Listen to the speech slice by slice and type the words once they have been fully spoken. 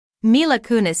Mila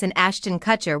Kunis and Ashton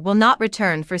Kutcher will not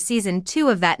return for Season 2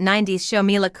 of That 90s Show.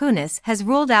 Mila Kunis has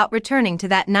ruled out returning to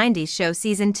That 90s Show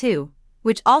Season 2,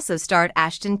 which also starred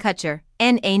Ashton Kutcher.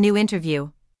 In a new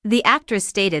interview, the actress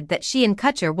stated that she and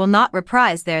Kutcher will not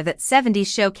reprise their That 70s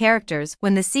Show characters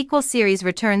when the sequel series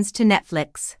returns to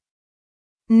Netflix.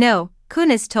 No,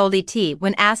 Kunis told ET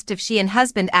when asked if she and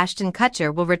husband Ashton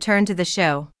Kutcher will return to the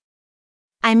show.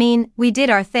 "I mean, we did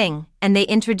our thing, and they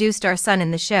introduced our son in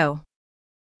the show."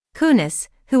 Kunis,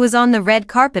 who was on the red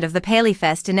carpet of the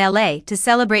Paleyfest in LA to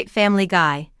celebrate Family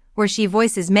Guy, where she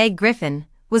voices Meg Griffin,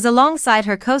 was alongside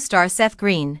her co-star Seth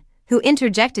Green, who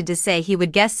interjected to say he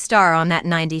would guest star on That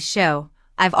 90s Show.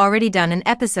 "I've already done an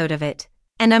episode of it,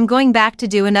 and I'm going back to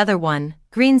do another one,"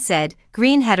 Green said.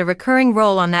 Green had a recurring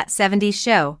role on That 70s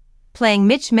Show, playing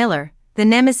Mitch Miller, the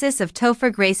nemesis of Topher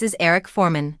Grace's Eric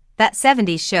Foreman. That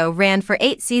 70s Show ran for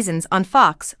 8 seasons on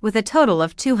Fox with a total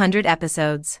of 200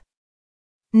 episodes.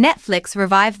 Netflix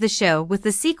revived the show with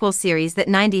the sequel series That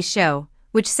 90s Show,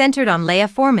 which centered on Leia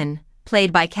Foreman,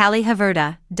 played by Callie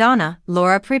Haverda, Donna,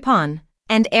 Laura Prepon,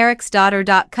 and Eric's daughter.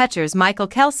 Kutcher's Michael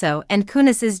Kelso and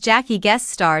Kunis's Jackie guest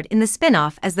starred in the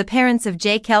spin-off as the parents of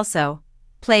Jay Kelso,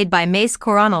 played by Mace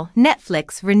Coronel.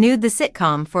 Netflix renewed the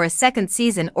sitcom for a second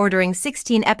season, ordering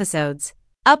 16 episodes,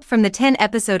 up from the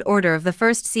 10-episode order of the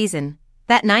first season.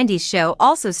 That 90s Show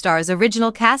also stars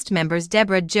original cast members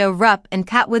Deborah Jo Rupp and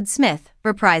Katwood Smith,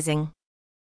 reprising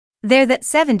their That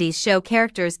 70s Show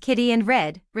characters Kitty and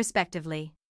Red,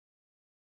 respectively.